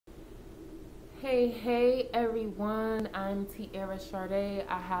Hey everyone, I'm Tiara Shardé.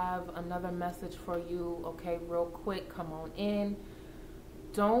 I have another message for you. Okay, real quick, come on in.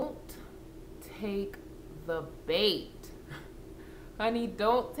 Don't take the bait. Honey,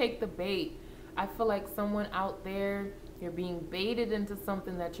 don't take the bait. I feel like someone out there, you're being baited into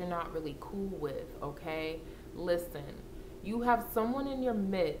something that you're not really cool with, okay? Listen, you have someone in your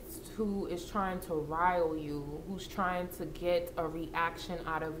midst who is trying to rile you, who's trying to get a reaction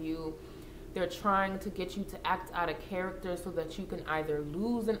out of you. They're trying to get you to act out of character so that you can either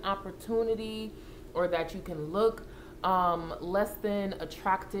lose an opportunity or that you can look less than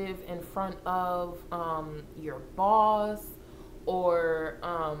attractive in front of your boss, or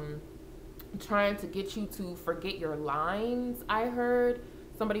trying to get you to forget your lines. I heard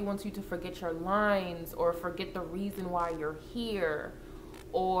somebody wants you to forget your lines or forget the reason why you're here,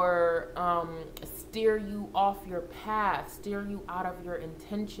 or steer you off your path, steer you out of your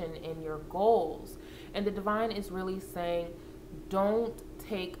intention and your goals. And the divine is really saying, don't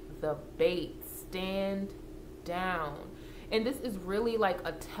take the bait, stand down. And this is really like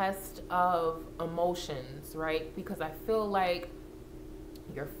a test of emotions, right? Because I feel like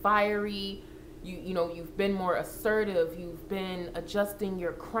you're fiery, you've been more assertive, you've been adjusting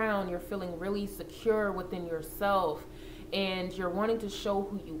your crown, you're feeling really secure within yourself, and you're wanting to show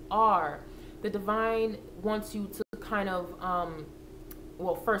who you are. The divine wants you to kind of,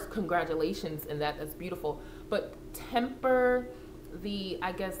 well, first, congratulations in that, that's beautiful, but temper the,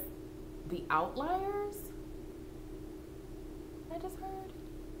 I guess, the outliers. I just heard.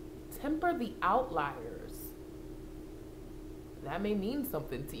 Temper the outliers. That may mean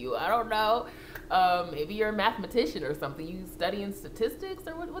something to you. I don't know. Maybe you're a mathematician or something. You studying statistics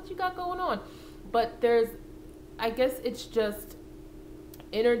or what you got going on? But I guess it's just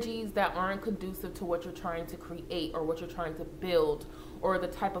energies that aren't conducive to what you're trying to create or what you're trying to build, or the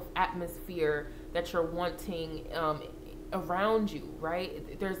type of atmosphere that you're wanting around you,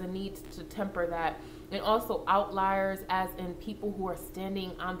 right? There's a need to temper that. And also outliers as in people who are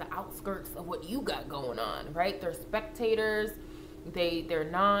standing on the outskirts of what you got going on, right? They're spectators. They're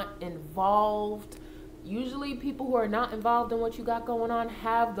not involved. Usually people who are not involved in what you got going on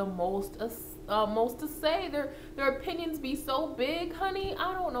have the most to say. Their opinions be so big, honey.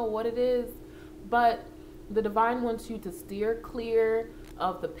 I don't know what it is, but the divine wants you to steer clear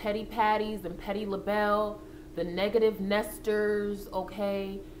of the petty patties and petty labelle, the negative nesters,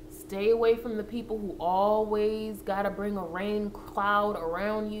 okay? Stay away from the people who always gotta bring a rain cloud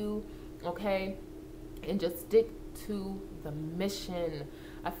around you, okay? And just stick to the mission.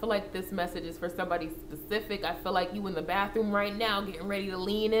 I feel like this message is for somebody specific. I feel like you in the bathroom right now getting ready to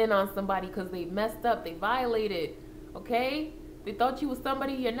lean in on somebody because they messed up, they violated, okay? They thought you was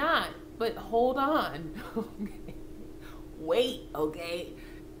somebody you're not, but hold on. Okay? Wait, okay?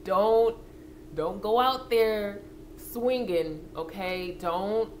 Don't go out there swinging, okay?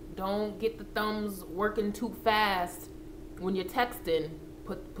 Don't get the thumbs working too fast when you're texting.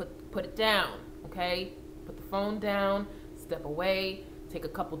 Put it down, okay? Put the phone down, step away, take a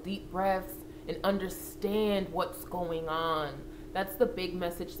couple deep breaths, and understand what's going on. That's the big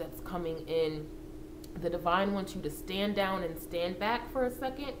message that's coming in. The divine wants you to stand down and stand back for a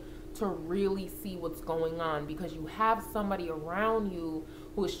second to really see what's going on, because you have somebody around you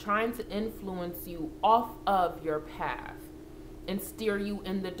who is trying to influence you off of your path and steer you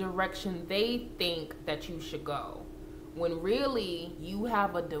in the direction they think that you should go, when really you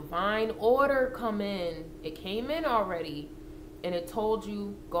have a divine order come in. It came in already and it told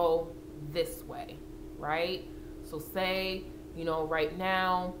you go this way, right? So say, right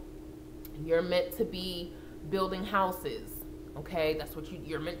now you're meant to be building houses, okay? That's what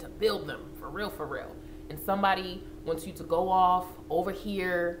you're meant to build them, for real. And somebody wants you to go off over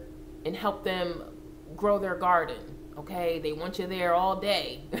here and help them grow their garden, okay? They want you there all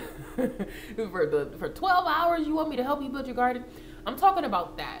day. for 12 hours, you want me to help you build your garden? I'm talking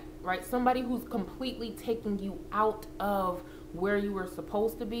about that, right? Somebody who's completely taking you out of where you were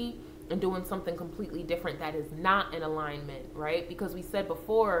supposed to be and doing something completely different that is not in alignment, right? Because we said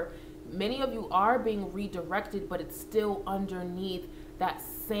before, many of you are being redirected, but it's still underneath that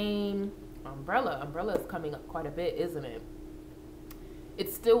same umbrella. Umbrella is coming up quite a bit, isn't it?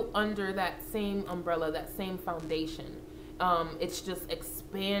 It's still under that same umbrella, that same foundation. It's just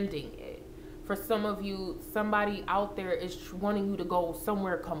expanding it. For some of you, somebody out there is wanting you to go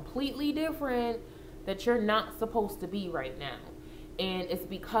somewhere completely different that you're not supposed to be right now. And it's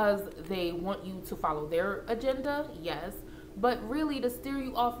because they want you to follow their agenda, yes, but really to steer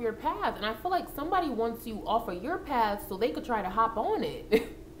you off your path. And I feel like somebody wants you off of your path so they could try to hop on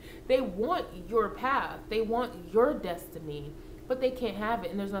it. They want your path. They want your destiny. but they can't have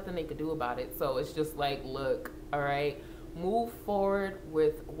it, and there's nothing they could do about it. So it's just like, look, all right, move forward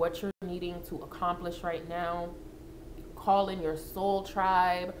with what you're needing to accomplish right now. Call in your soul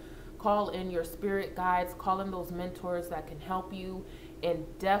tribe, call in your spirit guides, call in those mentors that can help you, and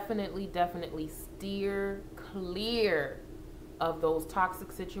definitely, definitely steer clear of those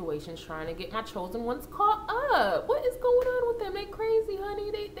toxic situations trying to get my chosen ones caught up. What is going on with them? They crazy,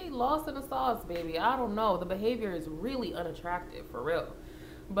 honey. They lost in the sauce, baby. I don't know. The behavior is really unattractive, for real.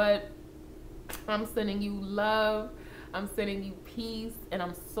 But I'm sending you love. I'm sending you peace. And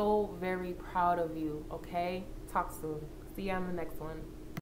I'm so very proud of you, okay? Talk soon. See you on the next one.